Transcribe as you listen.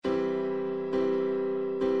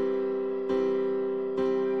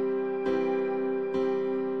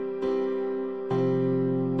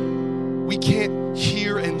can't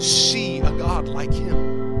hear and see a God like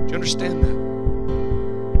him. Do you understand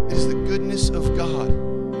that? It is the goodness of God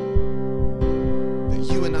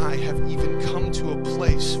that you and I have even come to a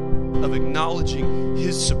place of acknowledging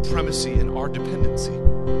his supremacy and our dependency.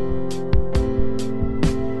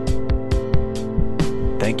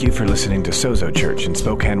 Thank you for listening to Sozo Church in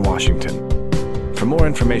Spokane, Washington. For more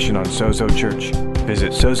information on Sozo Church,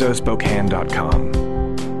 visit sozospokane.com.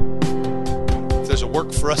 If there's a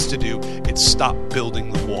work for us to do, it's stop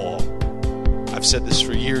building the wall. I've said this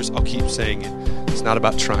for years. I'll keep saying it. It's not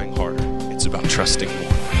about trying harder. It's about trusting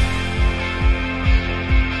more.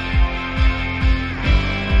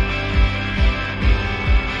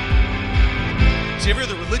 See, every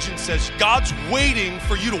other religion says God's waiting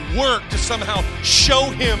for you to work to somehow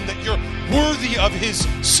show him that you're worthy of his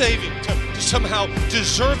saving, to somehow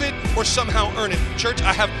deserve it or somehow earn it. Church,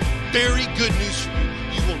 I have very good news for you.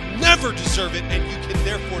 You will never deserve it, and you can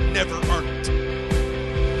therefore never earn it.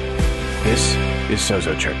 This is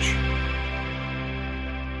Sozo Church.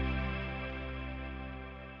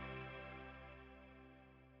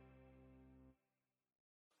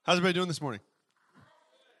 How's everybody doing this morning?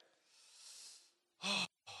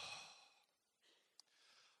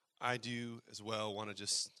 I do as well want to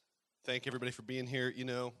just thank everybody for being here. You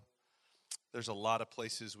know, there's a lot of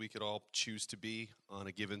places we could all choose to be on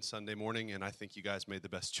a given Sunday morning, and I think you guys made the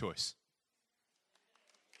best choice.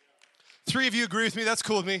 3 of you agree with me. That's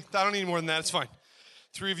cool with me. I don't need more than that. It's fine.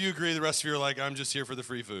 3 of you agree. The rest of you are like, I'm just here for the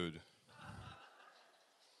free food.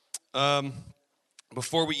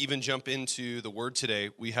 Before we even jump into the word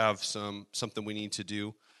today, we have something we need to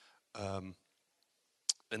do, and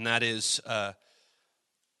that is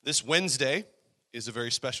this Wednesday is a very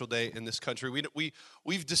special day in this country.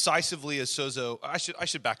 We've decisively, as Sozo, I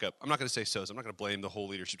should back up. I'm not going to say Sozo. I'm not going to blame the whole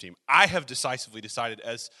leadership team. I have decisively decided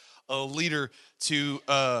as a leader to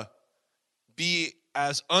be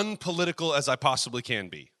as unpolitical as I possibly can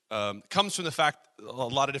be. It comes from the fact a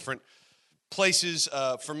lot of different places.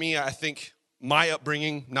 For me, I think my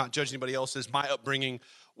upbringing, not judging anybody else's, my upbringing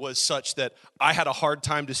was such that I had a hard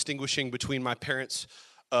time distinguishing between my parents'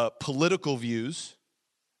 political views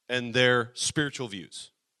and their spiritual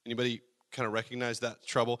views. Anybody kind of recognize that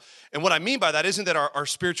trouble? And what I mean by that isn't that our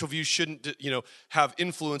spiritual views shouldn't, have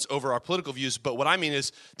influence over our political views, but what I mean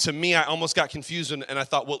is, to me, I almost got confused, and I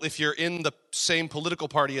thought, well, if you're in the same political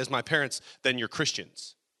party as my parents, then you're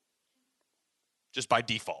Christians. Just by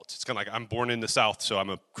default. It's kind of like, I'm born in the South, so I'm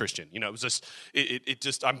a Christian. It was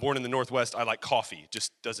just, I'm born in the Northwest, I like coffee.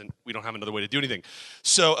 We don't have another way to do anything.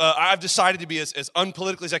 So I've decided to be as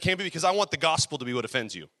unpolitical as I can be because I want the gospel to be what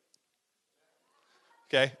offends you.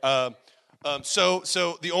 Okay?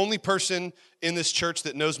 So the only person in this church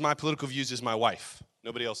that knows my political views is my wife.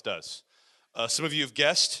 Nobody else does. Some of you have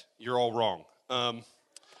guessed. You're all wrong.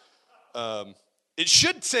 It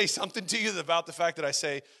should say something to you about the fact that I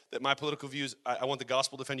say that my political views, I want the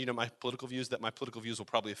gospel to offend you, my political views, that my political views will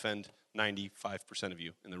probably offend 95% of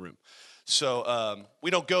you in the room. So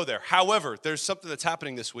we don't go there. However, there's something that's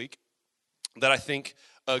happening this week that I think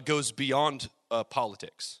goes beyond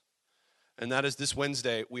politics. And that is this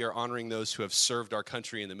Wednesday, we are honoring those who have served our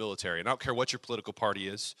country in the military. And I don't care what your political party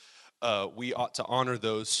is, we ought to honor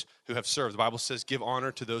those who have served. The Bible says, give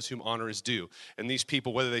honor to those whom honor is due. And these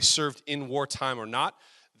people, whether they served in wartime or not,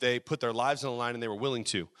 they put their lives on the line and they were willing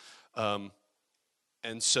to.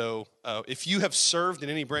 And so if you have served in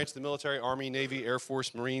any branch of the military, Army, Navy, Air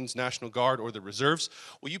Force, Marines, National Guard, or the Reserves,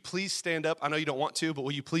 will you please stand up? I know you don't want to, but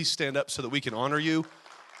will you please stand up so that we can honor you?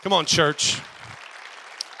 Come on, church.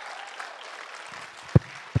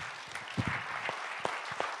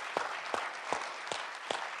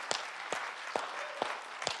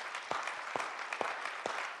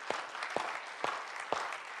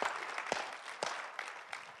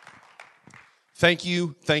 Thank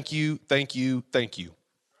you, thank you, thank you, thank you.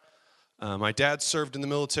 My dad served in the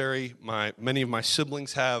military. Many of my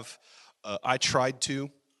siblings have. I tried to.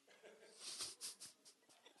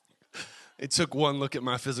 It took one look at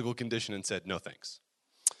my physical condition and said, no thanks.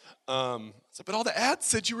 But all the ads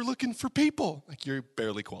said you were looking for people. Like, you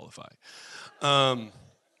barely qualify.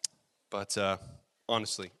 But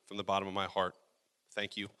honestly, from the bottom of my heart,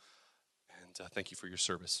 thank you. And thank you for your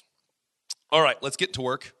service. All right, let's get to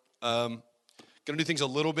work. Going to do things a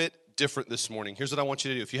little bit different this morning. Here's what I want you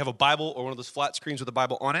to do. If you have a Bible or one of those flat screens with a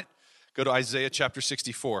Bible on it, go to Isaiah chapter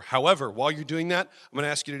 64. However, while you're doing that, I'm going to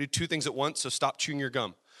ask you to do 2 things at once, so stop chewing your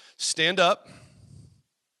gum. Stand up.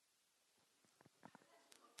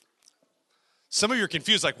 Some of you are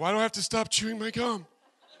confused, like, why do I have to stop chewing my gum?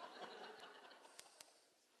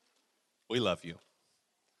 We love you.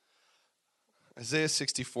 Isaiah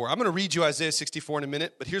 64. I'm going to read you Isaiah 64 in a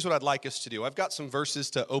minute, but here's what I'd like us to do. I've got some verses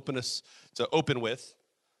to open with,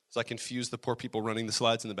 so I confuse the poor people running the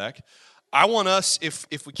slides in the back. I want us, if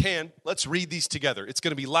we can, let's read these together. It's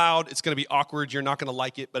going to be loud. It's going to be awkward. You're not going to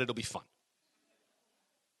like it, but it'll be fun.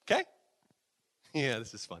 Okay? Yeah,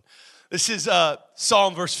 this is fun. This is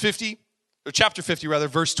Psalm verse 50, or chapter 50 rather,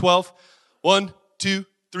 verse 12. 1, 2,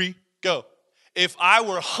 3, go. If I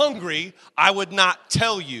were hungry, I would not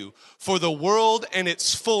tell you, for the world and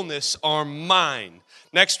its fullness are mine.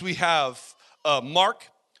 Next we have Mark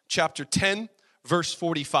chapter 10, verse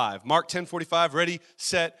 45. Mark 10:45, ready,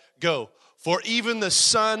 set, go. For even the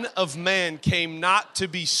Son of Man came not to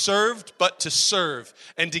be served, but to serve,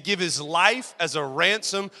 and to give his life as a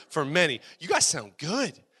ransom for many. You guys sound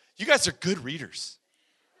good. You guys are good readers.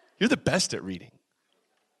 You're the best at reading.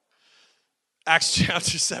 Acts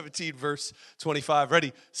chapter 17, verse 25.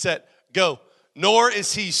 Ready, set, go. Nor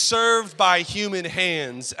is he served by human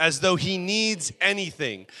hands as though he needs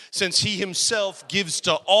anything, since he himself gives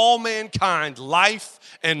to all mankind life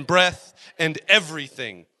and breath and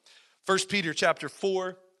everything. 1 Peter chapter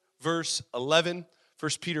 4, verse 11.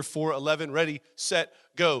 1 Peter 4:11. Ready, set,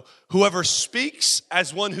 go. Whoever speaks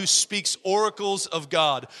as one who speaks oracles of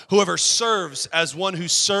God, whoever serves as one who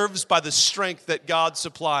serves by the strength that God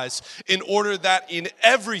supplies, in order that in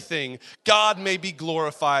everything God may be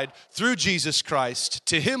glorified through Jesus Christ.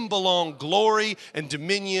 To him belong glory and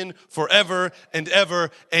dominion forever and ever.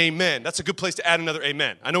 Amen. That's a good place to add another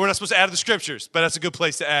amen. I know we're not supposed to add to the scriptures, but that's a good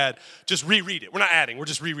place to add. Just reread it. We're not adding, we're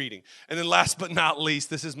just rereading. And then last but not least,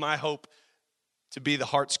 this is my hope to be the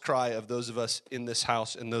heart's cry of those of us in this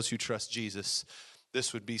house and those who trust Jesus.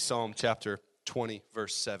 This would be Psalm chapter 20,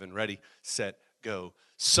 verse 7. Ready, set, go.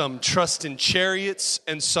 Some trust in chariots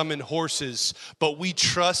and some in horses, but we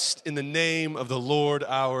trust in the name of the Lord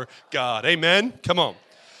our God. Amen? Come on.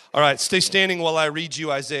 All right, stay standing while I read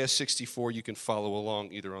you Isaiah 64. You can follow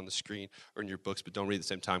along either on the screen or in your books, but don't read at the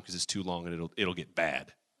same time because it's too long and it'll get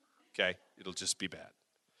bad. Okay? It'll just be bad.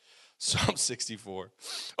 Psalm 64.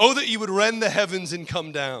 Oh, that you would rend the heavens and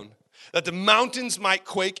come down, that the mountains might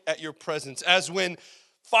quake at your presence, as when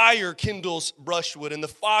fire kindles brushwood and the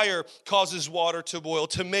fire causes water to boil,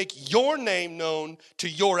 to make your name known to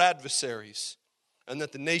your adversaries, and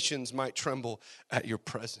that the nations might tremble at your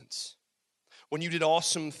presence. When you did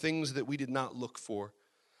awesome things that we did not look for,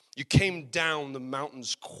 you came down, the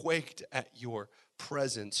mountains quaked at your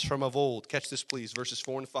presence. From of old, catch this please, verses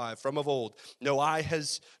 4 and 5. From of old, no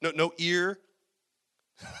ear,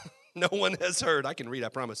 no one has heard. I can read, I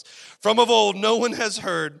promise. From of old, no one has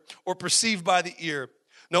heard or perceived by the ear.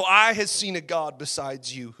 No eye has seen a God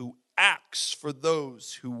besides you, who acts for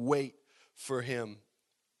those who wait for him.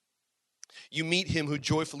 You meet him who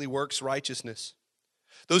joyfully works righteousness,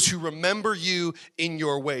 those who remember you in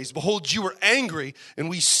your ways. Behold, you were angry and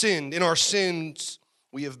we sinned. In our sins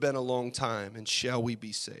we have been a long time, and shall we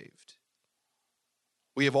be saved?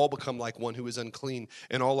 We have all become like one who is unclean,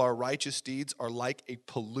 and all our righteous deeds are like a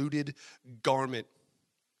polluted garment.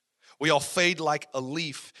 We all fade like a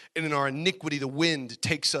leaf, and in our iniquity the wind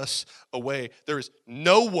takes us away. There is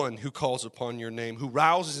no one who calls upon your name, who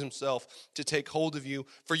rouses himself to take hold of you,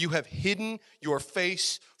 for you have hidden your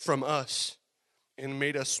face from us and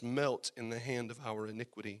made us melt in the hand of our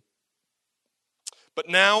iniquity. But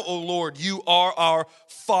now, O Lord, you are our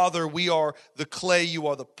Father. We are the clay. You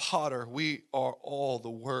are the potter. We are all the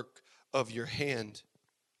work of your hand.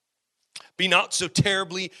 Be not so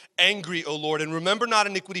terribly angry, O Lord, and remember not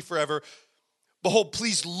iniquity forever. Behold,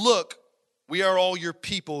 please look. We are all your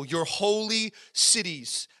people. Your holy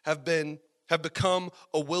cities have become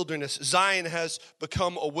a wilderness. Zion has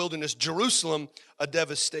become a wilderness. Jerusalem, a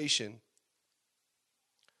devastation.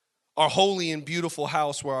 Our holy and beautiful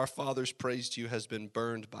house where our fathers praised you has been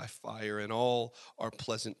burned by fire, and all our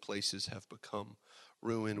pleasant places have become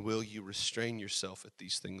ruin. Will you restrain yourself at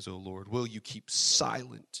these things, O Lord? Will you keep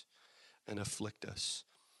silent and afflict us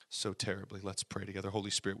so terribly? Let's pray together. Holy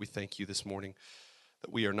Spirit, we thank you this morning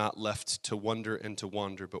that we are not left to wonder and to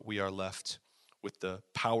wander, but we are left with the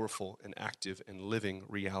powerful and active and living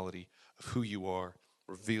reality of who you are,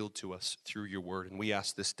 revealed to us through your word. And we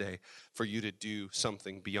ask this day for you to do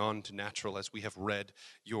something beyond natural as we have read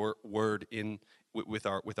your word with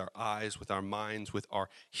our eyes, with our minds, with our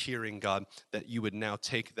hearing, God, that you would now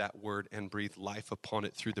take that word and breathe life upon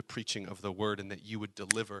it through the preaching of the word, and that you would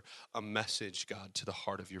deliver a message, God, to the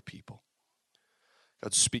heart of your people.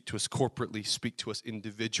 God, speak to us corporately, speak to us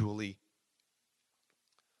individually.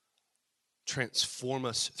 Transform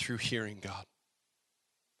us through hearing, God.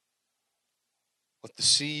 Let the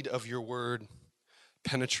seed of your word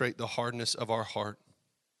penetrate the hardness of our heart,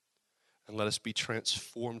 and let us be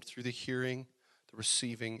transformed through the hearing the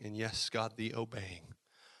receiving, and yes, God, the obeying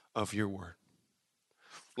of your word.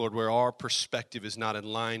 Lord, where our perspective is not in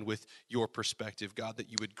line with your perspective, God, that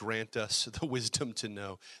you would grant us the wisdom to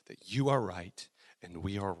know that you are right and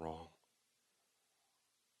we are wrong.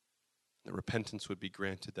 That repentance would be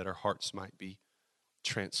granted, that our hearts might be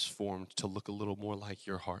transformed to look a little more like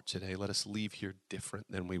your heart today. Let us leave here different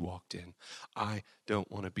than we walked in. I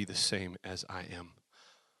don't want to be the same as I am.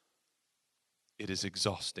 It is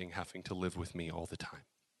exhausting having to live with me all the time.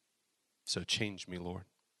 So change me, Lord.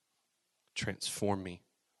 Transform me.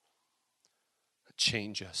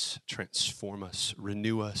 Change us, transform us,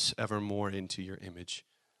 renew us evermore into your image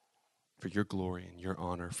for your glory and your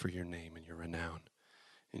honor, for your name and your renown.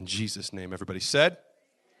 In Jesus' name, everybody said?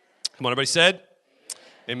 Come on, everybody said?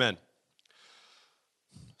 Amen.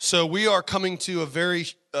 So we are coming to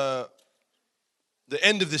the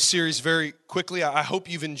end of this series very quickly. I hope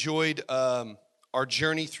you've enjoyed our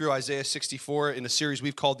journey through Isaiah 64 in a series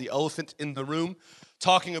we've called The Elephant in the Room,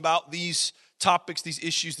 talking about these topics, these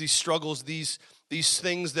issues, these struggles, these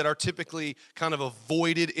things that are typically kind of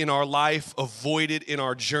avoided in our life, avoided in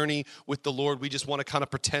our journey with the Lord. We just want to kind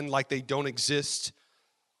of pretend like they don't exist.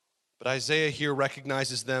 But Isaiah here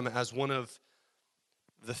recognizes them as one of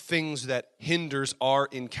the things that hinders our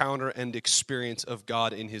encounter and experience of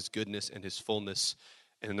God in his goodness and his fullness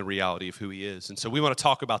and in the reality of who he is. And so we want to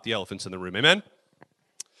talk about the elephants in the room. Amen?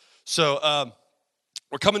 So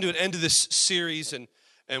we're coming to an end of this series, and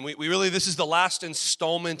we really, this is the last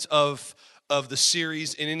installment of the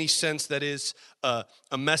series in any sense that is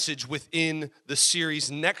a message within the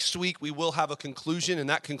series. Next week, we will have a conclusion, and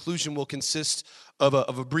that conclusion will consist of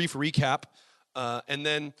a brief recap. And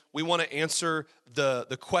then we want to answer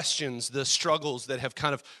the questions, the struggles that have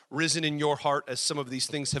kind of risen in your heart as some of these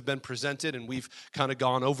things have been presented, and we've kind of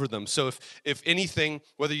gone over them. So if anything,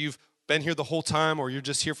 whether you've been here the whole time or you're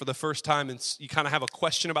just here for the first time and you kind of have a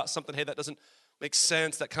question about something, hey, that doesn't make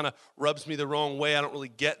sense, that kind of rubs me the wrong way, I don't really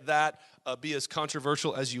get that, be as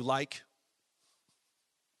controversial as you like.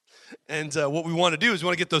 And what we want to do is we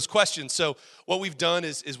want to get those questions. So what we've done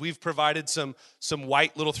is we've provided some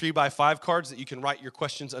white little 3x5 cards that you can write your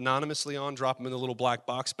questions anonymously on, drop them in the little black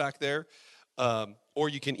box back there. Or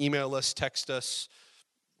you can email us, text us,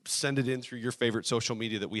 send it in through your favorite social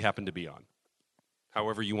media that we happen to be on.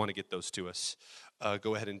 However you want to get those to us,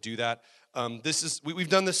 go ahead and do that. We've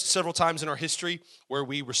done this several times in our history where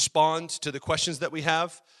we respond to the questions that we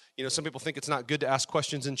have. You know, some people think it's not good to ask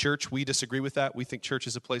questions in church. We disagree with that. We think church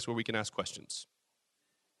is a place where we can ask questions.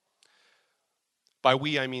 By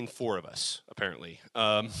we, I mean four of us, apparently.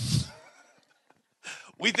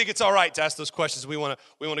 We think it's all right to ask those questions. We want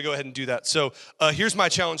to go ahead and do that. So here's my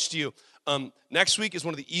challenge to you. Next week is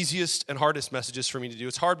one of the easiest and hardest messages for me to do.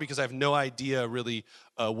 It's hard because I have no idea really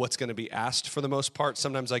what's going to be asked for the most part.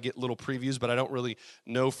 Sometimes I get little previews, but I don't really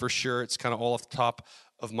know for sure. It's kind of all off the top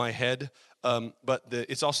of my head. But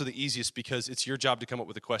it's also the easiest because it's your job to come up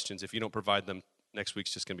with the questions. If you don't provide them, next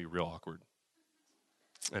week's just going to be real awkward.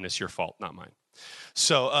 And it's your fault, not mine.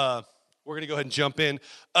 So we're going to go ahead and jump in.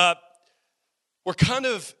 We're kind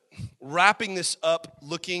of wrapping this up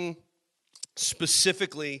looking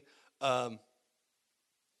specifically at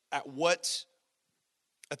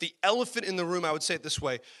the elephant in the room, I would say it this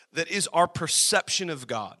way, that is our perception of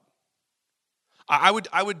God. I would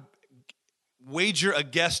wager a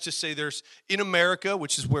guess to say there's, in America,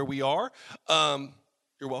 which is where we are,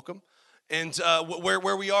 you're welcome, and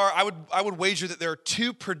where we are, I would wager that there are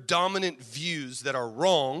two predominant views that are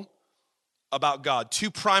wrong about God.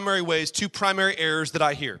 Two primary ways, two primary errors that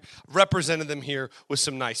I hear. I've represented them here with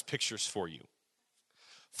some nice pictures for you.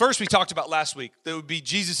 First, we talked about last week, that would be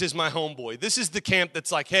Jesus is my homeboy. This is the camp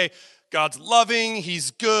that's like, hey, God's loving,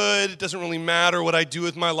 he's good, it doesn't really matter what I do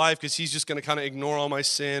with my life because he's just going to kind of ignore all my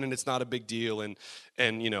sin and it's not a big deal. And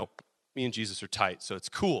you know, me and Jesus are tight, so it's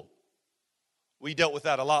cool. We dealt with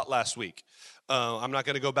that a lot last week. I'm not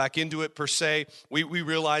going to go back into it per se. We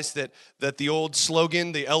realized that the old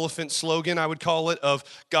slogan, the elephant slogan, I would call it, of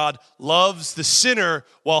God loves the sinner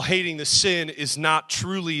while hating the sin is not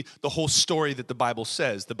truly the whole story that the Bible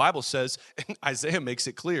says. The Bible says, and Isaiah makes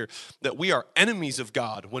it clear, that we are enemies of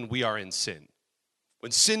God when we are in sin.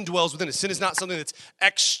 When sin dwells within us. Sin is not something that's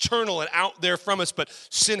external and out there from us, but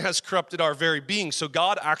sin has corrupted our very being. So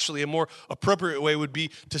God, actually, a more appropriate way would be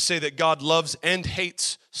to say that God loves and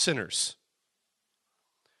hates sinners.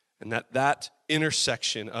 And that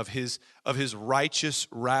intersection of his righteous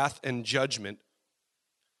wrath and judgment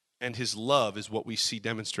and his love is what we see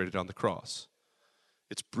demonstrated on the cross.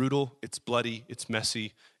 It's brutal, it's bloody, it's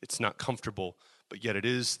messy, it's not comfortable, but yet it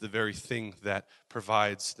is the very thing that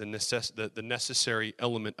provides the necessary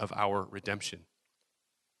element of our redemption.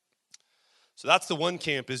 So that's the one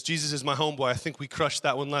camp, is Jesus is my homeboy. I think we crushed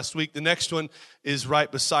that one last week. The next one is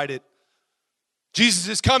right beside it. Jesus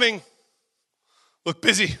is coming. Look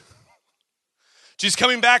busy. Jesus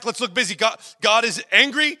coming back. Let's look busy. God is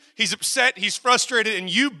angry. He's upset. He's frustrated.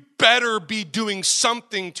 And you better be doing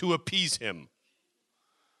something to appease him.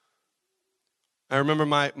 I remember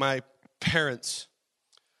my parents,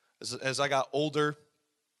 as I got older,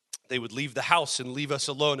 they would leave the house and leave us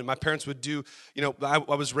alone. And my parents would do, I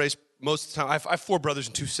was raised most of the time. I have 4 brothers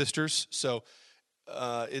and 2 sisters. So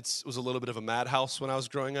it was a little bit of a madhouse when I was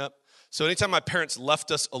growing up. So anytime my parents left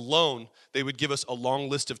us alone, they would give us a long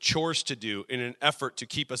list of chores to do in an effort to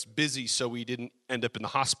keep us busy so we didn't end up in the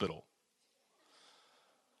hospital.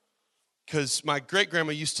 Because my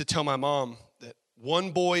great-grandma used to tell my mom that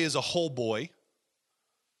 1 boy is a whole boy,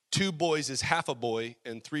 2 boys is half a boy,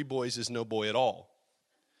 and 3 boys is no boy at all.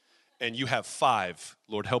 And you have 5,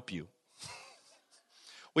 Lord help you.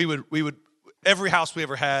 We would every house we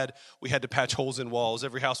ever had, we had to patch holes in walls.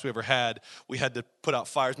 Every house we ever had, we had to put out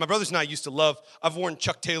fires. My brothers and I used to I've worn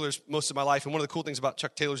Chuck Taylors most of my life, and one of the cool things about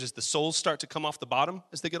Chuck Taylors is the soles start to come off the bottom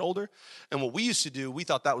as they get older. And what we used to do, we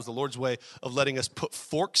thought that was the Lord's way of letting us put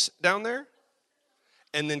forks down there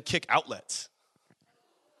and then kick outlets.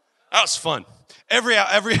 That was fun. Every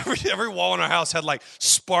wall in our house had like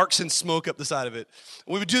sparks and smoke up the side of it.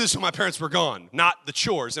 We would do this when my parents were gone, not the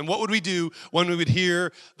chores. And what would we do when we would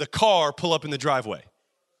hear the car pull up in the driveway?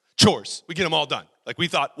 Chores. We get them all done. Like we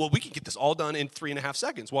thought, well, we can get this all done in 3.5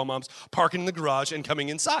 seconds while mom's parking in the garage and coming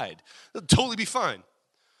inside. It'll totally be fine.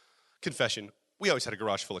 Confession, we always had a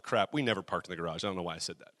garage full of crap. We never parked in the garage. I don't know why I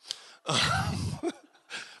said that.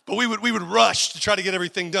 But we would rush to try to get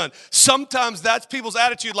everything done. Sometimes that's people's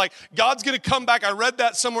attitude, like, God's going to come back. I read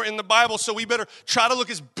that somewhere in the Bible, so we better try to look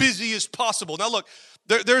as busy as possible. Now, look,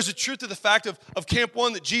 there's a truth to the fact of Camp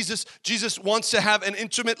One that Jesus wants to have an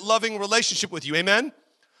intimate, loving relationship with you. Amen?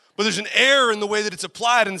 But there's an error in the way that it's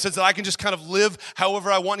applied in the sense that I can just kind of live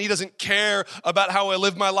however I want. He doesn't care about how I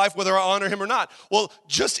live my life, whether I honor him or not. Well,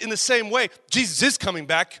 just in the same way, Jesus is coming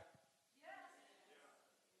back.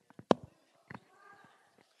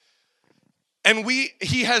 And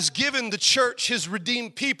he has given the church, his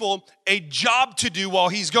redeemed people, a job to do while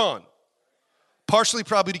he's gone. Partially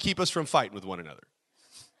probably to keep us from fighting with one another.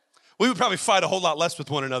 We would probably fight a whole lot less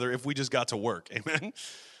with one another if we just got to work. Amen?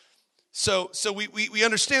 So we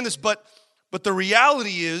understand this, but the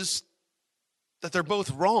reality is that they're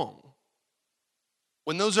both wrong.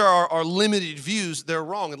 When those are our limited views, they're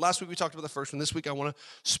wrong. And last week we talked about the first one. This week I want to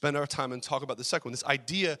spend our time and talk about the second one. This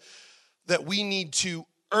idea that we need to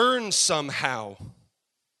earn somehow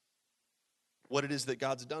what it is that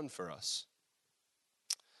God's done for us.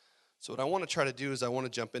 So what I want to try to do is I want to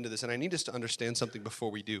jump into this, and I need us to understand something before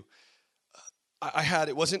we do.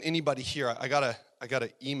 It wasn't anybody here. I got an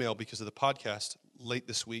email because of the podcast late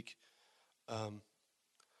this week. I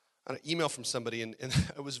got an email from somebody, and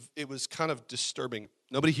it was kind of disturbing.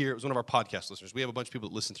 Nobody here. It was one of our podcast listeners. We have a bunch of people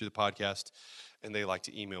that listen through the podcast, and they like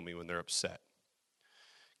to email me when they're upset.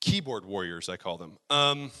 Keyboard warriors, I call them.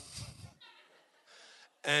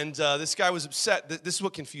 And this guy was upset. This is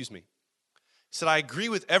what confused me. He said, I agree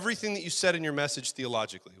with everything that you said in your message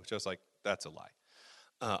theologically, which I was like, that's a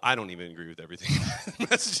lie. I don't even agree with everything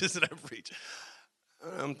messages that I preach.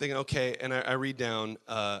 I'm thinking, okay, and I read down,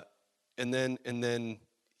 and then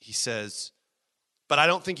he says, but I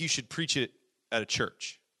don't think you should preach it at a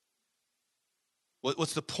church.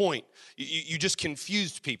 What's the point? You just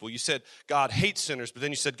confused people. You said God hates sinners, but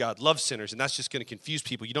then you said God loves sinners, and that's just going to confuse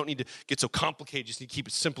people. You don't need to get so complicated. You just need to keep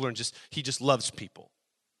it simpler, and he just loves people.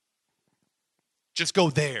 Just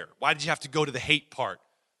go there. Why did you have to go to the hate part?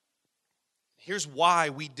 Here's why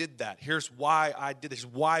we did that. Here's why I did this.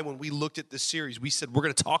 Why when we looked at this series, we said we're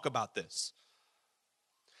going to talk about this.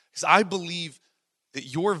 Because I believe that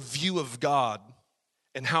your view of God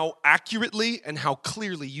and how accurately and how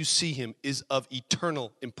clearly you see him is of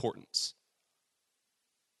eternal importance.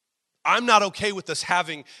 I'm not okay with us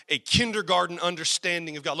having a kindergarten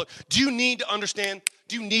understanding of God. Look, do you need to understand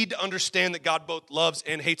that God both loves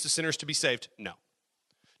and hates the sinners to be saved? No.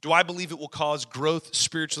 Do I believe it will cause growth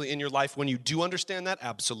spiritually in your life when you do understand that?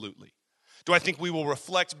 Absolutely. Do I think we will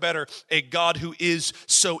reflect better a God who is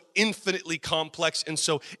so infinitely complex and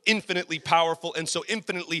so infinitely powerful and so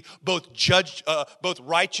infinitely both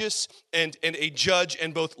righteous and a judge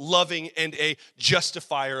and both loving and a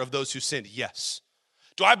justifier of those who sinned? Yes.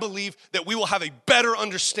 Do I believe that we will have a better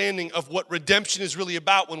understanding of what redemption is really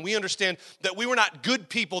about when we understand that we were not good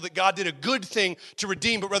people that God did a good thing to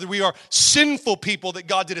redeem, but rather we are sinful people that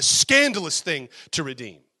God did a scandalous thing to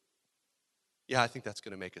redeem? Yeah, I think that's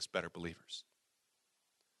going to make us better believers.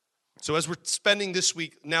 So as we're spending this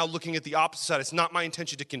week now looking at the opposite side, it's not my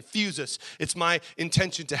intention to confuse us. It's my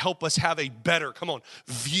intention to help us have a better,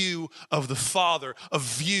 view of the Father, a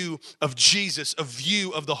view of Jesus, a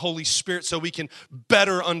view of the Holy Spirit so we can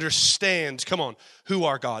better understand, who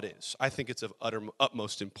our God is. I think it's of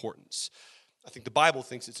utmost importance. I think the Bible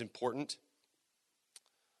thinks it's important.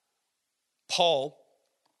 Paul,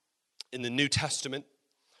 in the New Testament,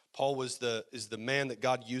 Paul is the man that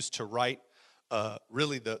God used to write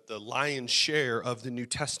really the lion's share of the New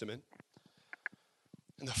Testament.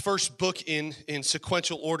 And the first book in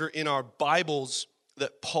sequential order in our Bibles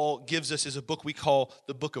that Paul gives us is a book we call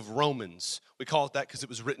the book of Romans. We call it that because it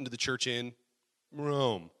was written to the church in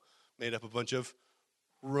Rome, made up a bunch of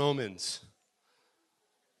Romans.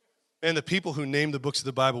 And the people who named the books of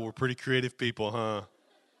the Bible were pretty creative people, huh?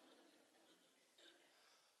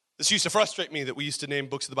 This used to frustrate me that we used to name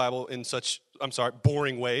books of the Bible in such,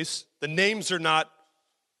 boring ways. The names are not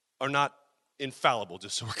infallible,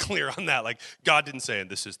 just so we're clear on that. Like, God didn't say, and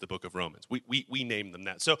this is the book of Romans. We named them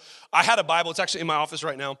that. So I had a Bible. It's actually in my office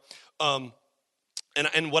right now.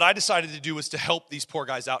 And what I decided to do was to help these poor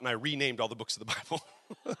guys out, and I renamed all the books of the Bible.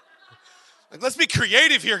 Like, let's be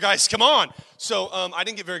creative here, guys. Come on. So I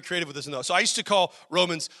didn't get very creative with this, though. So I used to call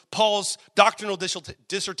Romans Paul's doctrinal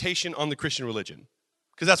dissertation on the Christian religion,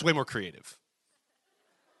 because that's way more creative.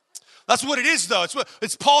 That's what it is, though.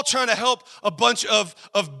 It's Paul trying to help a bunch of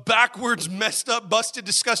backwards, messed up, busted,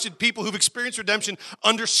 disgusted people who've experienced redemption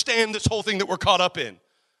understand this whole thing that we're caught up in.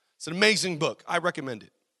 It's an amazing book. I recommend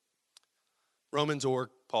it. Romans, or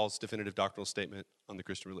Paul's definitive doctrinal statement on the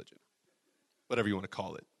Christian religion. Whatever you want to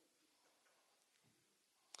call it.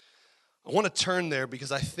 I want to turn there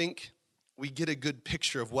because I think we get a good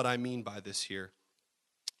picture of what I mean by this here.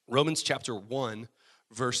 Romans chapter 1,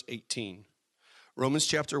 verse 18. Romans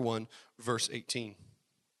chapter 1, verse 18.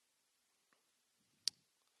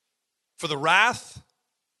 For the wrath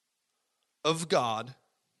of God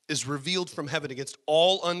is revealed from heaven against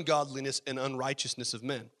all ungodliness and unrighteousness of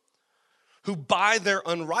men, who by their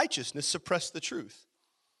unrighteousness suppress the truth.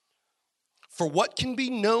 For what can be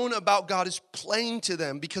known about God is plain to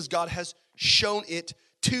them, because God has shown it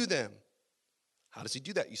to them. How does he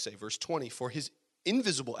do that, you say? Verse 20, for his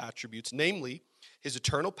invisible attributes, namely his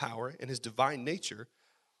eternal power and his divine nature,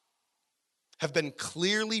 have been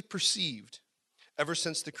clearly perceived ever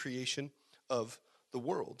since the creation of the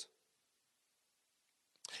world,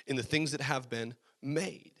 in the things that have been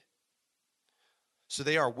made. So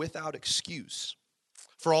they are without excuse.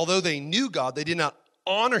 For although they knew God, they did not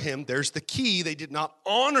honor him. There's the key. They did not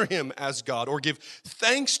honor him as God or give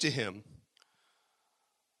thanks to him.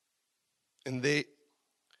 And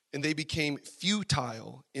they became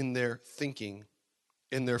futile in their thinking,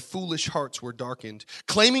 and their foolish hearts were darkened.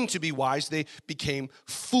 Claiming to be wise, they became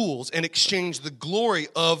fools and exchanged the glory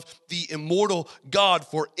of the immortal God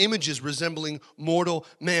for images resembling mortal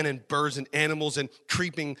man and birds and animals and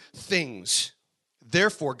creeping things.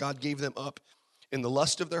 Therefore, God gave them up in the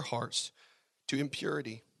lust of their hearts to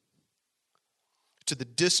impurity, to the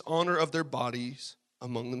dishonor of their bodies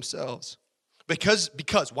among themselves. Because,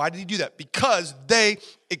 why did he do that? Because they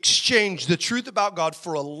exchanged the truth about God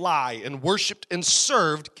for a lie and worshiped and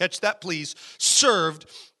served, catch that please, served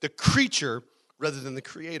the creature rather than the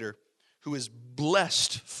Creator, who is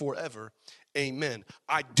blessed forever. Amen.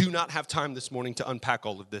 I do not have time this morning to unpack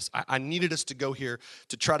all of this. I needed us to go here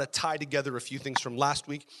to try to tie together a few things from last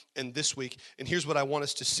week and this week. And here's what I want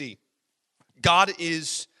us to see. God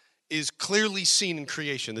is clearly seen in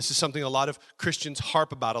creation. This is something a lot of Christians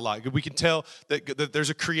harp about a lot. We can tell that there's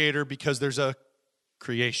a creator because there's a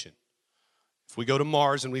creation. If we go to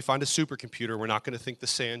Mars and we find a supercomputer, we're not going to think the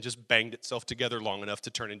sand just banged itself together long enough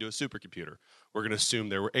to turn into a supercomputer. We're going to assume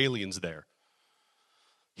there were aliens there.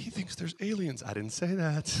 He thinks there's aliens. I didn't say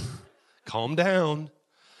that. Calm down.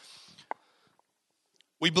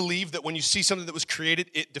 We believe that when you see something that was created,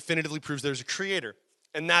 it definitively proves there's a creator.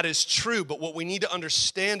 And that is true, but what we need to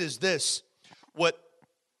understand is this. What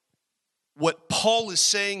Paul is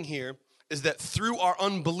saying here is that through our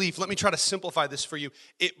unbelief, let me try to simplify this for you,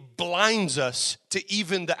 it blinds us to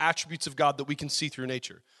even the attributes of God that we can see through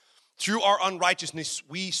nature. Through our unrighteousness,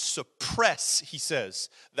 we suppress, he says,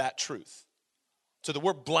 that truth. So that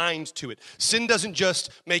we're blind to it. Sin doesn't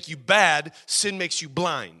just make you bad, sin makes you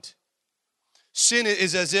blind. Sin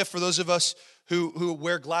is as if, for those of us who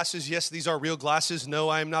wear glasses, yes, these are real glasses. No,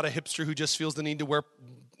 I am not a hipster who just feels the need to wear,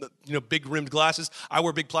 big rimmed glasses. I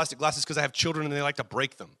wear big plastic glasses because I have children and they like to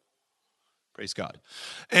break them. Praise God.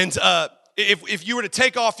 And if you were to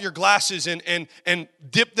take off your glasses and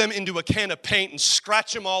dip them into a can of paint and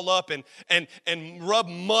scratch them all up and rub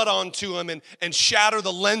mud onto them and shatter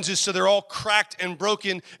the lenses so they're all cracked and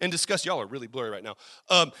broken and disgusting. Y'all are really blurry right now.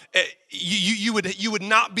 You would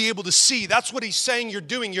not be able to see. That's what he's saying you're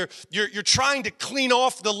doing. You're trying to clean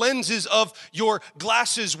off the lenses of your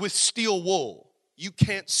glasses with steel wool. You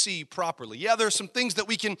can't see properly. Yeah, there are some things that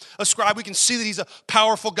we can ascribe. We can see that he's a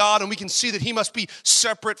powerful God, and we can see that he must be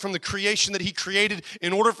separate from the creation that he created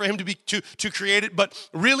in order for him to create it. But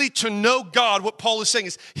really, to know God, what Paul is saying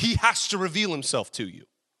is he has to reveal himself to you.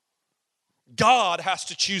 God has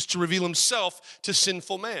to choose to reveal himself to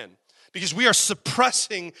sinful man, because we are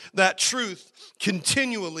suppressing that truth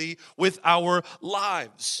continually with our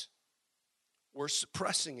lives. We're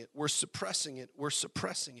suppressing it. We're suppressing it. We're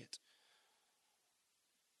suppressing it.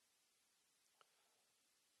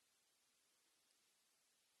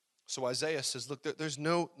 So Isaiah says, look, there's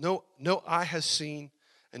no eye has seen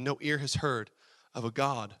and no ear has heard of a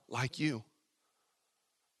God like you.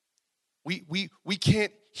 We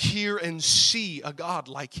can't hear and see a God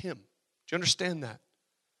like him. Do you understand that?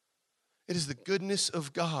 It is the goodness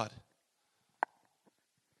of God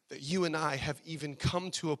that you and I have even come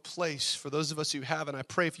to a place, for those of us who have, and I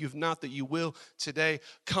pray if you have not, that you will today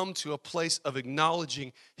come to a place of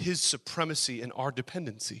acknowledging his supremacy and our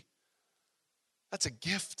dependency. That's a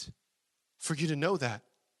gift for you to know that.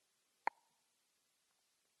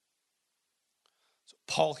 So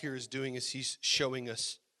Paul here is doing is he's showing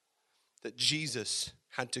us that Jesus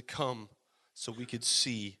had to come so we could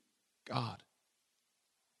see God.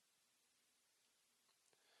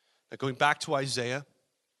 Now going back to Isaiah,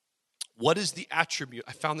 what is the attribute?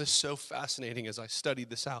 I found this so fascinating as I studied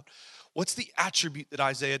this out. What's the attribute that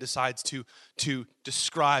Isaiah decides to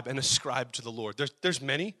describe and ascribe to the Lord? There's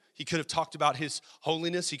many. He could have talked about his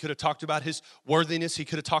holiness. He could have talked about his worthiness. He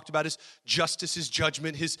could have talked about his justice, his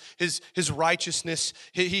judgment, his righteousness.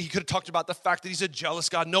 He could have talked about the fact that he's a jealous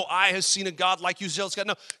God. No eye has seen a God like you, zealous God.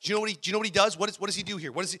 No. Do you know what he does? What does he do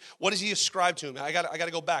here? What does he ascribe to him? I got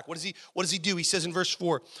to go back. What does he do? He says in verse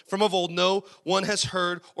 4, from of old no one has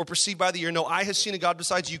heard or perceived by the ear. No eye has seen a God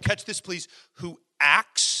besides you. Catch this, please. Who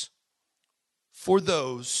acts for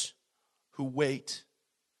those who wait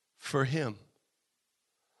for him.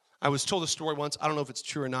 I was told a story once, I don't know if it's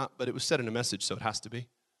true or not, but it was said in a message, so it has to be.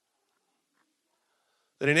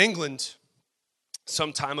 That in England,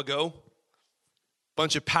 some time ago, a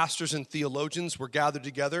bunch of pastors and theologians were gathered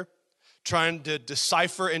together trying to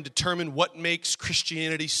decipher and determine what makes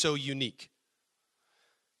Christianity so unique.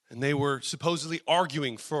 And they were supposedly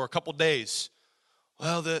arguing for a couple days.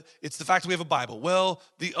 Well, it's the fact that we have a Bible. Well,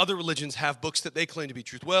 the other religions have books that they claim to be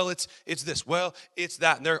truth. Well, it's this. Well, it's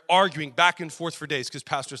that. And they're arguing back and forth for days because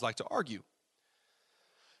pastors like to argue.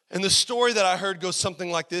 And the story that I heard goes something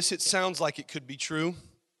like this. It sounds like it could be true.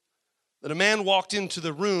 That a man walked into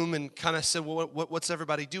the room and kind of said, well, what's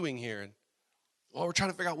everybody doing here? And, well, we're trying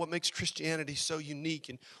to figure out what makes Christianity so unique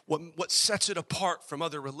and what sets it apart from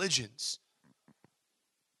other religions.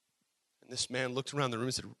 This man looked around the room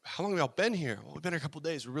and said, how long have y'all been here? Well, we've been here a couple of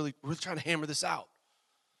days. We're really trying to hammer this out.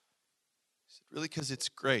 He said, really, because it's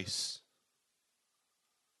grace.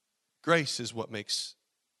 Grace is what makes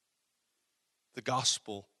the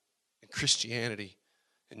gospel and Christianity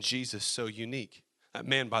and Jesus so unique. That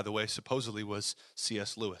man, by the way, supposedly was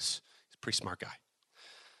C.S. Lewis. He's a pretty smart guy.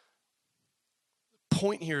 The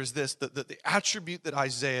point here is this, that the attribute that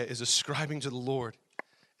Isaiah is ascribing to the Lord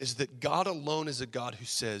is that God alone is a God who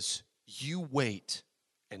says, you wait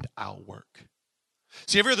and I'll work.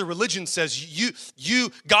 See, every other religion says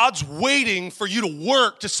God's waiting for you to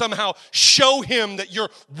work to somehow show him that you're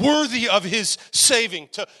worthy of his saving,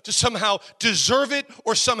 to somehow deserve it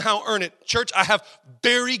or somehow earn it. Church, I have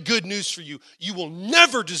very good news for you. You will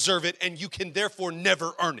never deserve it and you can therefore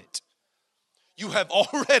never earn it. You have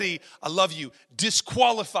already, I love you,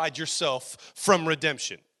 disqualified yourself from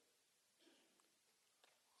redemption.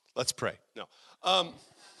 Let's pray. No.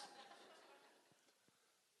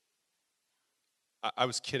 I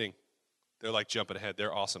was kidding. They're like jumping ahead.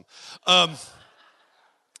 They're awesome. That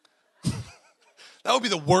would be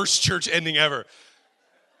the worst church ending ever.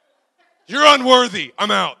 You're unworthy.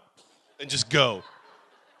 I'm out. And just go.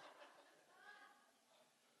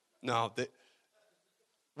 No,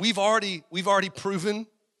 we've already proven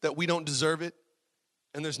that we don't deserve it,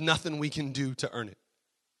 and there's nothing we can do to earn it.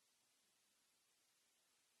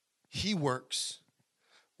 He works.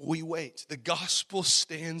 We wait. The gospel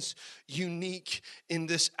stands unique in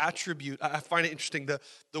this attribute. I find it interesting.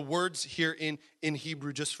 The words here in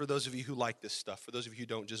Hebrew, just for those of you who like this stuff, for those of you who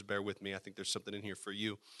don't, just bear with me. I think there's something in here for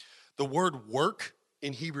you. The word work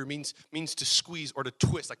in Hebrew means to squeeze or to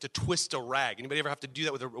twist, like to twist a rag. Anybody ever have to do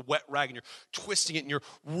that with a wet rag and you're twisting it and you're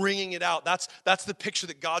wringing it out? That's the picture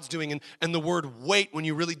that God's doing. And the word wait, when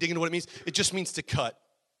you really dig into what it means, it just means to cut.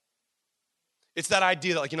 It's that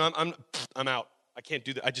idea that, like, I'm out. I can't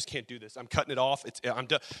do that. I just can't do this. I'm cutting it off. I'm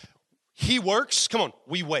done. He works. Come on,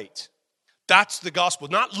 we wait. That's the gospel.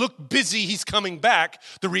 Not look busy, he's coming back.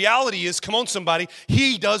 The reality is, come on somebody,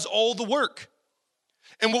 he does all the work.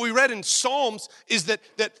 And what we read in Psalms is that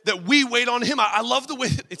we wait on him. I love the way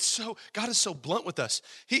that God is so blunt with us.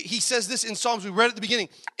 He says this in Psalms, we read at the beginning.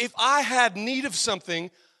 If I had need of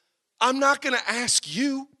something, I'm not going to ask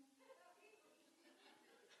you.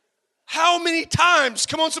 How many times,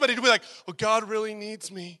 come on somebody, to be like, well, God really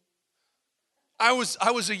needs me. I was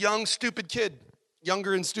a young, stupid kid,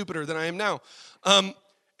 younger and stupider than I am now. And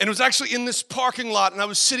it was actually in this parking lot, and I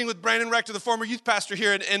was sitting with Brandon Rector, the former youth pastor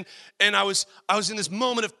here, and I was in this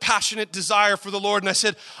moment of passionate desire for the Lord, and I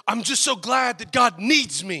said, I'm just so glad that God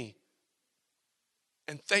needs me.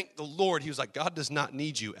 And thank the Lord, he was like, God does not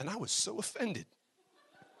need you. And I was so offended.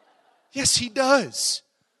 Yes, he does.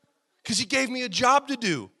 Because he gave me a job to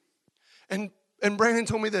do. And Brandon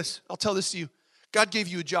told me this. I'll tell this to you. God gave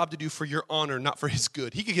you a job to do for your honor, not for his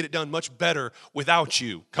good. He could get it done much better without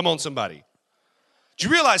you. Come on, somebody. Do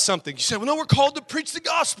you realize something? You say, well, no, we're called to preach the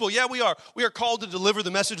gospel. Yeah, we are. We are called to deliver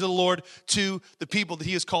the message of the Lord to the people that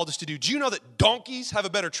he has called us to do. Do you know that donkeys have a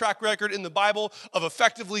better track record in the Bible of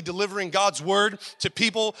effectively delivering God's word to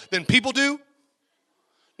people than people do?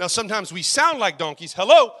 Now, sometimes we sound like donkeys,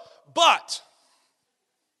 hello, but,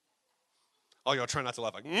 oh, y'all try not to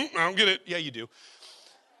laugh like, I don't get it. Yeah, you do.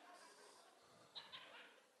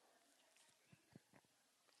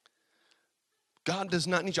 God does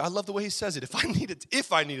not need you. I love the way he says it. If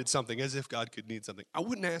I needed something, as if God could need something, I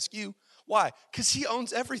wouldn't ask you. Why? Because he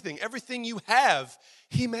owns everything. Everything you have,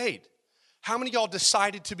 he made. How many of y'all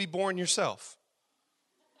decided to be born yourself?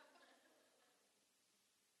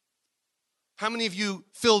 How many of you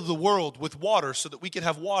filled the world with water so that we could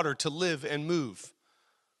have water to live and move?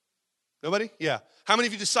 Nobody? Yeah. How many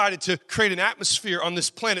of you decided to create an atmosphere on this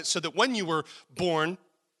planet so that when you were born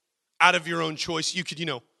out of your own choice, you could,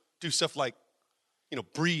 do stuff like,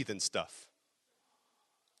 breathe and stuff?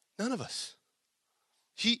 None of us.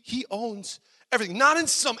 He owns everything. Not in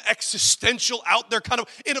some existential out there kind of,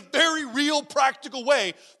 in a very real practical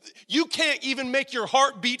way. You can't even make your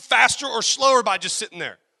heart beat faster or slower by just sitting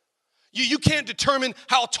there. You can't determine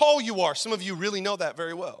how tall you are. Some of you really know that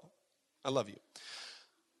very well. I love you.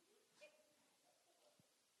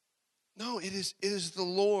 No, it is the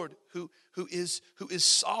Lord who is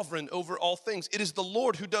sovereign over all things. It is the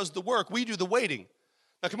Lord who does the work. We do the waiting.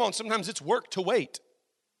 Now, come on, sometimes it's work to wait.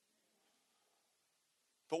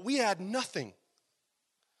 But we add nothing.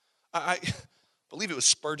 I believe it was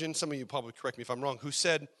Spurgeon, some of you probably correct me if I'm wrong, who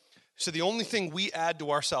said the only thing we add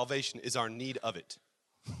to our salvation is our need of it.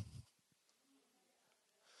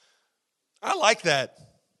 I like that.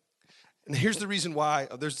 And here's the reason why.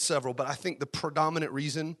 There's several, but I think the predominant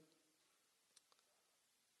reason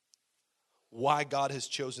why God has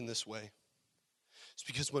chosen this way is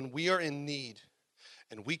because when we are in need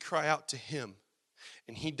and we cry out to him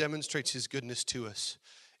and he demonstrates his goodness to us,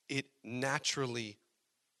 it naturally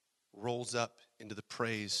rolls up into the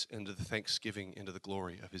praise, into the thanksgiving, into the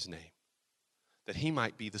glory of his name. That he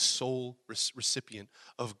might be the sole recipient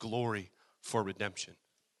of glory for redemption.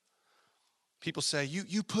 People say,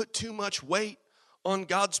 you put too much weight on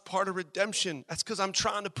God's part of redemption. That's because I'm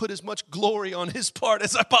trying to put as much glory on his part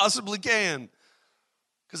as I possibly can.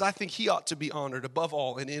 Because I think he ought to be honored above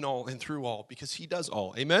all and in all and through all, because he does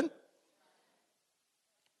all. Amen?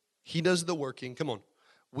 He does the working. Come on.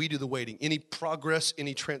 We do the waiting. Any progress,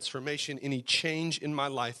 any transformation, any change in my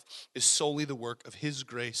life is solely the work of his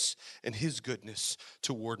grace and his goodness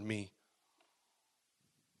toward me.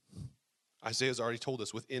 Isaiah's already told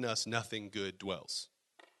us, within us nothing good dwells.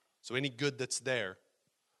 So any good that's there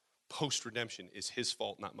post-redemption is his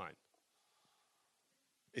fault, not mine.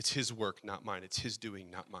 It's his work, not mine. It's his doing,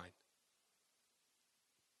 not mine.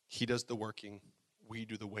 He does the working. We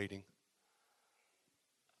do the waiting.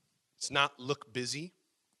 It's not look busy.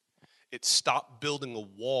 It's stop building a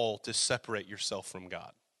wall to separate yourself from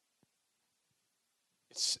God.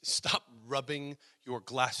 It's stop rubbing your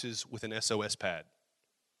glasses with an SOS pad.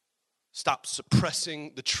 Stop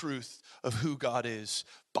suppressing the truth of who God is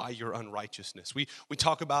by your unrighteousness. We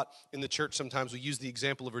talk about in the church sometimes, we use the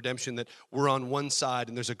example of redemption that we're on one side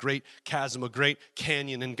and there's a great chasm, a great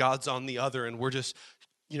canyon, and God's on the other, and we're just,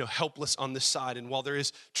 helpless on this side. And while there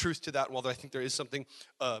is truth to that, while I think there is something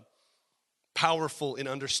powerful in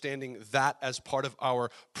understanding that as part of our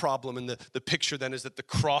problem. And the picture then is that the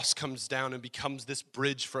cross comes down and becomes this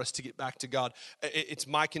bridge for us to get back to God. It's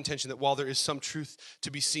my contention that while there is some truth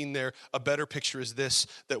to be seen there, a better picture is this,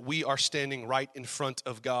 that we are standing right in front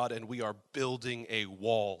of God and we are building a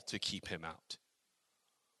wall to keep him out.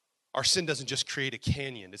 Our sin doesn't just create a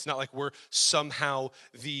canyon. It's not like we're somehow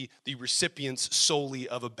the recipients solely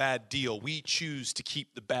of a bad deal. We choose to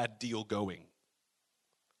keep the bad deal going.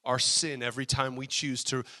 Our sin, every time we choose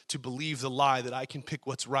to believe the lie that I can pick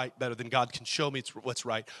what's right better than God can show me what's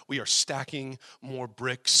right, we are stacking more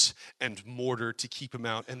bricks and mortar to keep him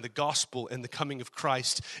out. And the gospel and the coming of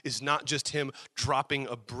Christ is not just him dropping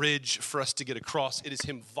a bridge for us to get across. It is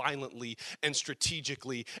him violently and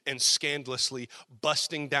strategically and scandalously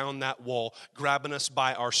busting down that wall, grabbing us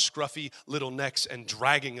by our scruffy little necks and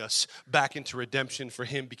dragging us back into redemption for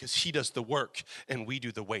him, because he does the work and we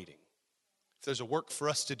do the waiting. If there's a work for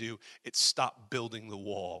us to do, it's stop building the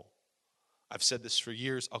wall. I've said this for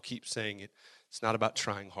years. I'll keep saying it. It's not about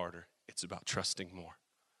trying harder. It's about trusting more.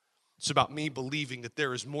 It's about me believing that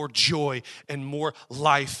there is more joy and more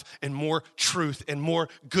life and more truth and more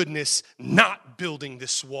goodness not building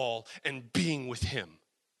this wall and being with him.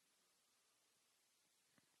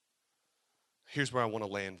 Here's where I want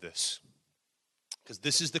to land this, because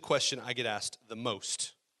this is the question I get asked the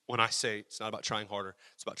most when I say it's not about trying harder,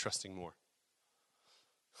 it's about trusting more.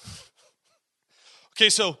 Okay,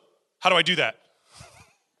 so how do I do that?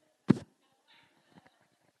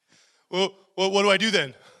 Well, what do I do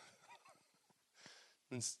then?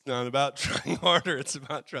 It's not about trying harder, it's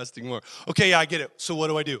about trusting more. Okay, yeah, I get it. So what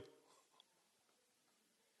do I do?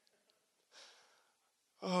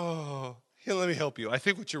 Oh, here, let me help you. I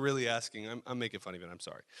think what you're really asking, I'm making fun of it, I'm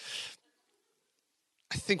sorry.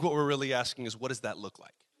 I think what we're really asking is, what does that look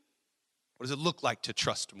like? What does it look like to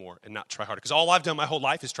trust more and not try harder? Because all I've done my whole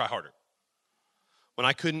life is try harder. When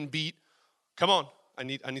I couldn't beat, come on, I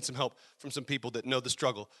need some help from some people that know the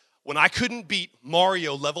struggle. When I couldn't beat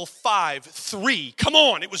Mario level 5, 3, come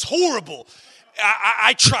on, it was horrible.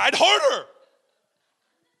 I tried harder.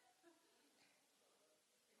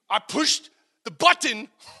 I pushed the button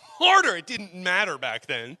harder. It didn't matter back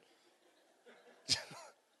then.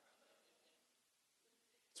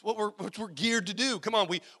 What we're geared to do. Come on,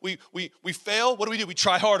 we fail. What do? We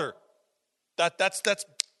try harder. That's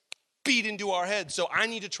beat into our head. So I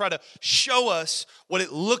need to try to show us what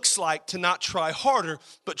it looks like to not try harder,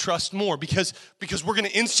 but trust more. Because we're going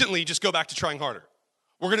to instantly just go back to trying harder.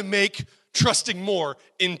 We're going to make trusting more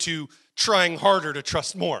into trying harder to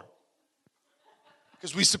trust more.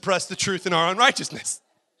 Because we suppress the truth in our unrighteousness.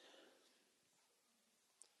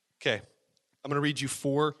 Okay, I'm going to read you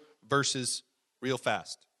 4 verses real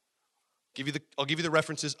fast. I'll give you the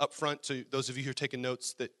references up front to those of you who are taking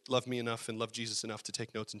notes that love me enough and love Jesus enough to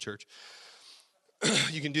take notes in church.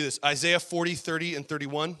 You can do this. Isaiah 40, 30, and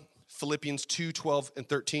 31, Philippians 2, 12, and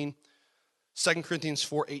 13, 2 Corinthians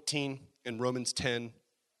 4, 18, and Romans 10,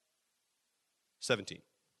 17.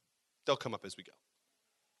 They'll come up as we go.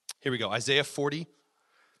 Here we go. Isaiah 40,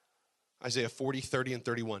 30, and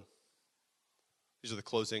 31. These are the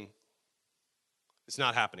closing. It's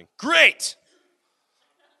not happening. Great!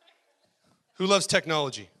 Who loves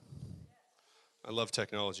technology? I love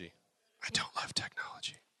technology. I don't love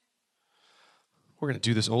technology. We're going to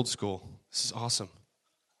do this old school. This is awesome.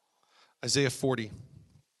 Isaiah 40.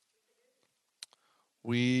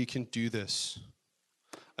 We can do this.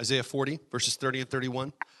 Isaiah 40, verses 30 and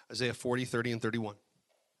 31. Isaiah 40, 30, and 31.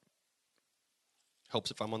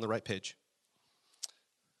 Helps if I'm on the right page.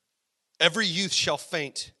 Every youth shall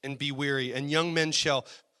faint and be weary, and young men shall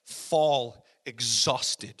fall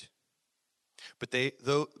exhausted. But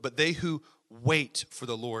they who wait for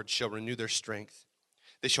the Lord shall renew their strength.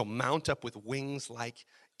 They shall mount up with wings like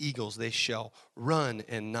eagles. They shall run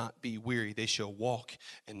and not be weary. They shall walk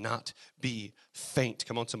and not be faint.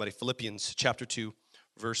 Come on, somebody. Philippians chapter 2,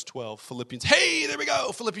 verse 12. Philippians. Hey, there we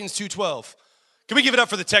go. Philippians 2:12. Can we give it up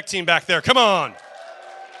for the tech team back there? Come on.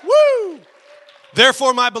 Woo!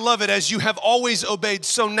 Therefore, my beloved, as you have always obeyed,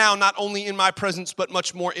 so now, not only in my presence, but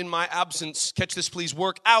much more in my absence. Catch this, please.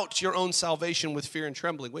 Work out your own salvation with fear and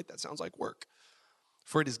trembling. Wait, that sounds like work.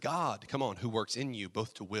 For it is God, come on, who works in you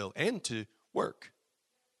both to will and to work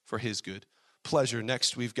for his good pleasure.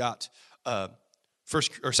 Next, we've got 2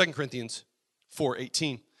 Corinthians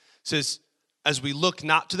 4:18. It says, as we look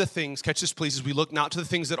not to the things, catch this please, as we look not to the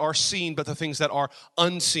things that are seen, but the things that are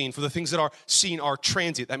unseen. For the things that are seen are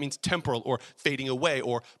transient. That means temporal or fading away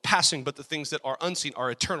or passing. But the things that are unseen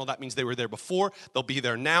are eternal. That means they were there before, they'll be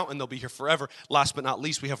there now, and they'll be here forever. Last but not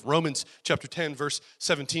least, we have Romans chapter 10, verse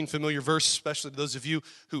 17, familiar verse, especially to those of you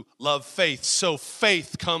who love faith. So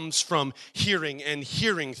faith comes from hearing, and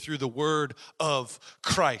hearing through the word of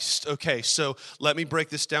Christ. Okay, so let me break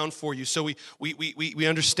this down for you. So we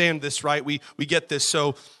understand this, right? We get this.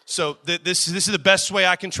 So this is the best way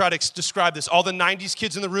I can try to describe this. All the 90s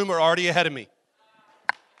kids in the room are already ahead of me.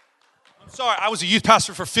 I'm sorry, I was a youth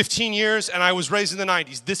pastor for 15 years, and I was raised in the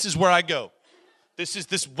 90s. This is where I go.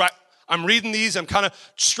 I'm reading these. I'm kind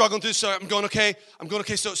of struggling through. So I'm going, okay.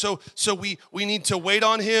 So we need to wait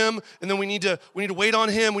on him, and then we need to wait on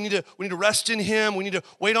him. We need to rest in him. We need to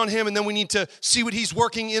wait on him, and then we need to see what he's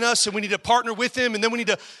working in us, and we need to partner with him, and then we need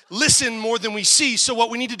to listen more than we see. So what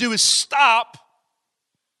we need to do is stop,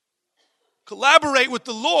 collaborate with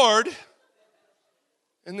the Lord,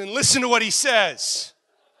 and then listen to what he says.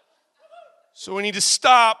 So we need to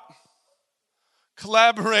stop,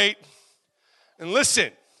 collaborate, and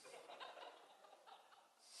listen.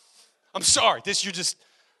 I'm sorry.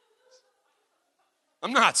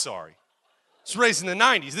 I'm not sorry. It's raised in the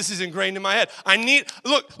 90s. This is ingrained in my head.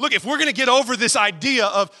 Look, if we're going to get over this idea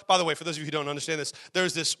of, by the way, for those of you who don't understand this,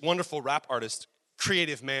 there's this wonderful rap artist,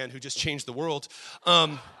 creative man who just changed the world.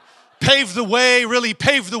 Paved the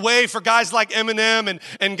way for guys like Eminem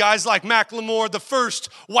and guys like Macklemore, the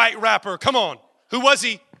first white rapper. Come on. Who was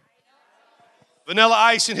he? Vanilla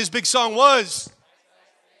Ice, and his big song was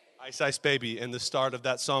Ice Ice Baby, and the start of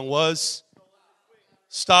that song was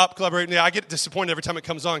Stop Collaborating. I get disappointed every time it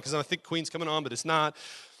comes on because I think Queen's coming on, but it's not.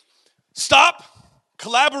 Stop,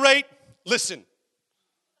 collaborate, listen.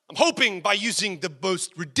 I'm hoping by using the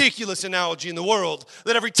most ridiculous analogy in the world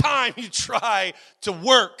that every time you try to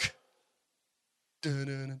work,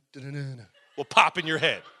 will pop in your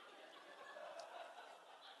head.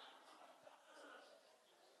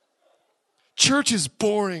 Church is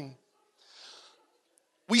boring.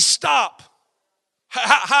 We stop.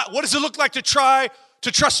 What does it look like to try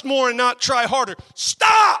to trust more and not try harder?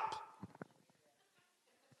 Stop!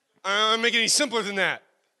 I don't make it any simpler than that.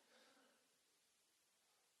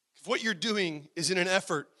 If what you're doing is in an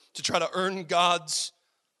effort to try to earn God's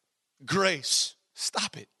grace,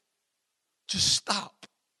 stop it. Just stop.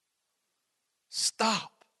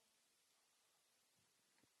 Stop.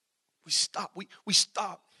 We stop. We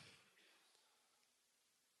stop.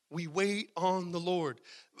 We wait on the Lord.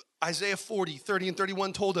 Isaiah 40, 30, and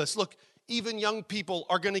 31 told us, look, even young people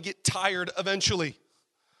are going to get tired eventually.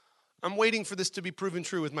 I'm waiting for this to be proven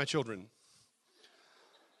true with my children.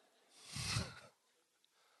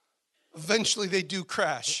 Eventually they do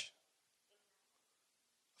crash.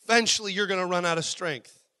 Eventually you're going to run out of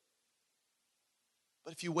strength.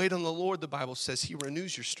 But if you wait on the Lord, the Bible says he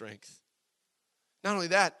renews your strength. Not only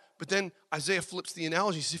that, but then Isaiah flips the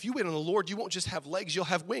analogy. He says, if you wait on the Lord, you won't just have legs, you'll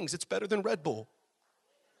have wings. It's better than Red Bull,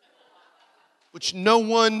 which no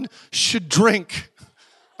one should drink.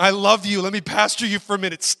 I love you. Let me pastor you for a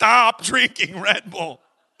minute. Stop drinking Red Bull.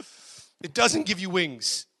 It doesn't give you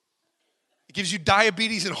wings. It gives you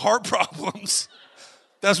diabetes and heart problems.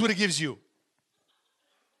 That's what it gives you.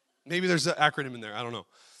 Maybe there's an acronym in there. I don't know.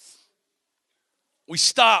 We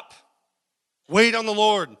stop. Wait on the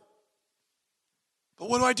Lord. But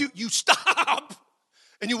what do? You stop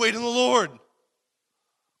and you wait on the Lord.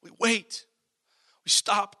 We wait. We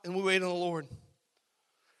stop and we wait on the Lord.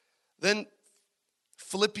 Then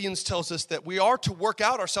Philippians tells us that we are to work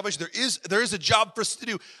out our salvation. There is a job for us to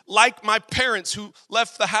do. Like my parents who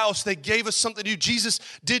left the house, they gave us something to do. Jesus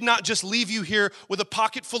did not just leave you here with a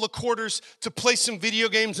pocket full of quarters to play some video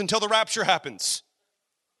games until the rapture happens.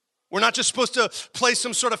 We're not just supposed to play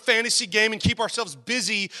some sort of fantasy game and keep ourselves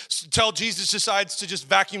busy until Jesus decides to just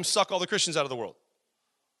vacuum suck all the Christians out of the world.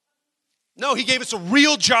 No, he gave us a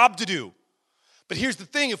real job to do. But here's the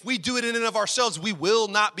thing, if we do it in and of ourselves, we will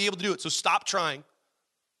not be able to do it. So stop trying.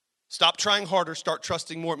 Stop trying harder, start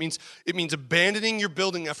trusting more. It means abandoning your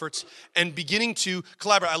building efforts and beginning to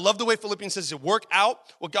collaborate. I love the way Philippians says to work out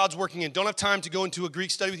what God's working in. Don't have time to go into a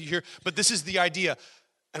Greek study with you here, but this is the idea.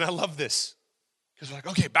 And I love this. Because we're like,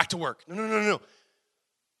 okay, back to work. No.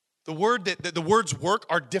 The words work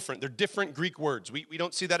are different. They're different Greek words. We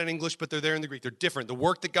don't see that in English, but they're there in the Greek. They're different. The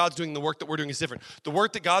work that God's doing, the work that we're doing is different. The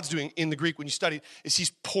work that God's doing in the Greek when you study it is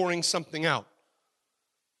he's pouring something out.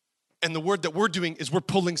 And the word that we're doing is we're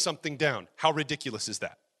pulling something down. How ridiculous is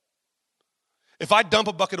that? If I dump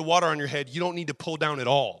a bucket of water on your head, you don't need to pull down at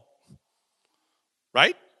all.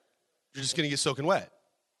 Right? You're just going to get soaking wet.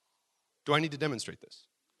 Do I need to demonstrate this?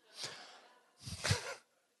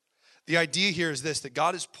 The idea here is this, that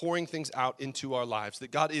God is pouring things out into our lives,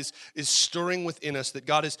 that God is stirring within us, that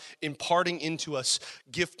God is imparting into us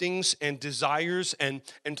giftings and desires and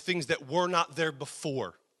things that were not there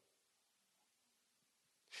before.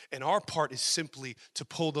 And our part is simply to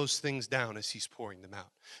pull those things down as he's pouring them out,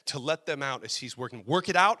 to let them out as he's working. Work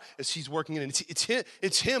it out as he's working it. And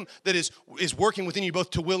it's him that is working within you both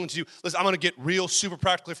to will and to do. Listen, I'm going to get real super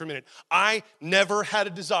practically for a minute. I never had a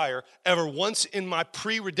desire ever once in my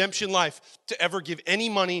pre-redemption life to ever give any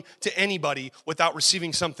money to anybody without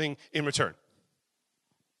receiving something in return.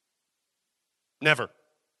 Never.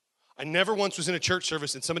 I never once was in a church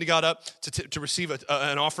service and somebody got up to receive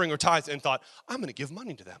an offering or tithe and thought, I'm going to give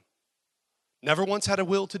money to them. Never once had a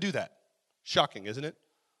will to do that. Shocking, isn't it?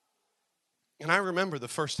 And I remember the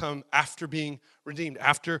first time after being redeemed,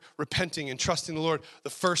 after repenting and trusting the Lord, the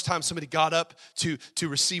first time somebody got up to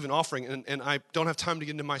receive an offering. And I don't have time to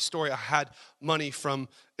get into my story. I had money from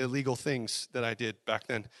illegal things that I did back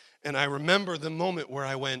then. And I remember the moment where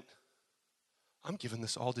I went, I'm giving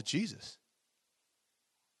this all to Jesus.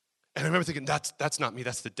 And I remember thinking, that's not me,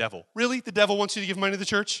 that's the devil. Really? The devil wants you to give money to the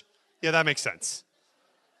church? Yeah, that makes sense.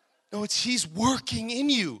 No, he's working in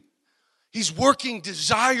you. He's working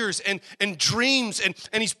desires and dreams, and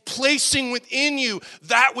he's placing within you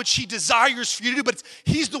that which he desires for you to do, but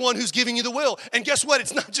he's the one who's giving you the will. And guess what?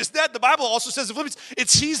 It's not just that. The Bible also says in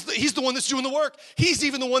Philippians, he's the one that's doing the work. He's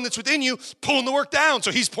even the one that's within you pulling the work down.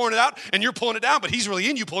 So he's pouring it out, and you're pulling it down, but he's really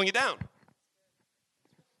in you pulling it down.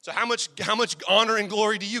 So how much honor and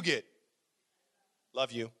glory do you get?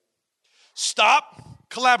 Love you. Stop,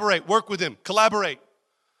 collaborate, work with him, collaborate.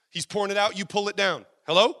 He's pouring it out, you pull it down.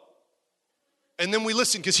 Hello? And then we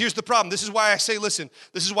listen, because here's the problem. This is why I say listen.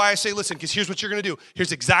 This is why I say listen, because here's what you're going to do.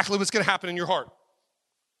 Here's exactly what's going to happen in your heart.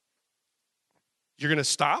 You're going to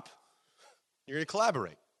stop. You're going to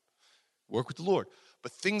collaborate. Work with the Lord.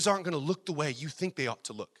 But things aren't going to look the way you think they ought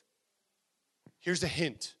to look. Here's a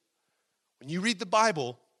hint. When you read the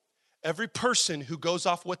Bible, every person who goes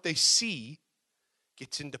off what they see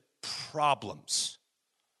gets into problems.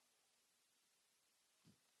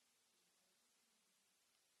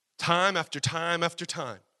 Time after time after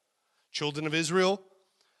time. Children of Israel,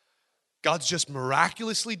 God's just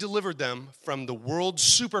miraculously delivered them from the world's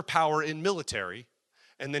superpower in military,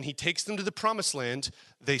 and then he takes them to the promised land.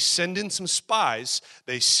 They send in some spies.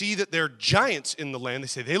 They see that there are giants in the land. They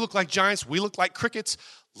say, they look like giants, we look like crickets.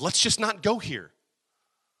 Let's just not go here.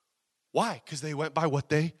 Why? Because they went by what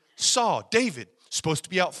they saw. David, supposed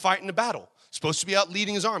to be out fighting a battle, supposed to be out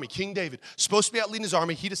leading his army. King David, supposed to be out leading his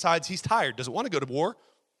army. He decides he's tired, doesn't want to go to war.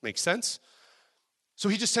 Makes sense. So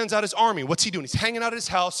he just sends out his army. What's he doing? He's hanging out at his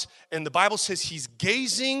house, and the Bible says he's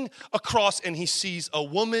gazing across, and he sees a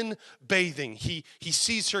woman bathing. He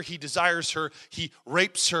sees her, he desires her, he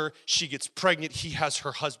rapes her, she gets pregnant, he has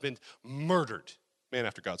her husband murdered. Man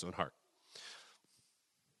after God's own heart.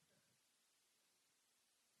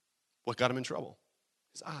 What got him in trouble?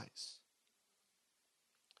 His eyes.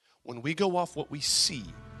 When we go off what we see,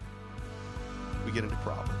 we get into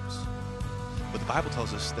problems. But the Bible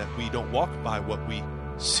tells us that we don't walk by what we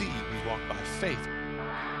see, we walk by faith.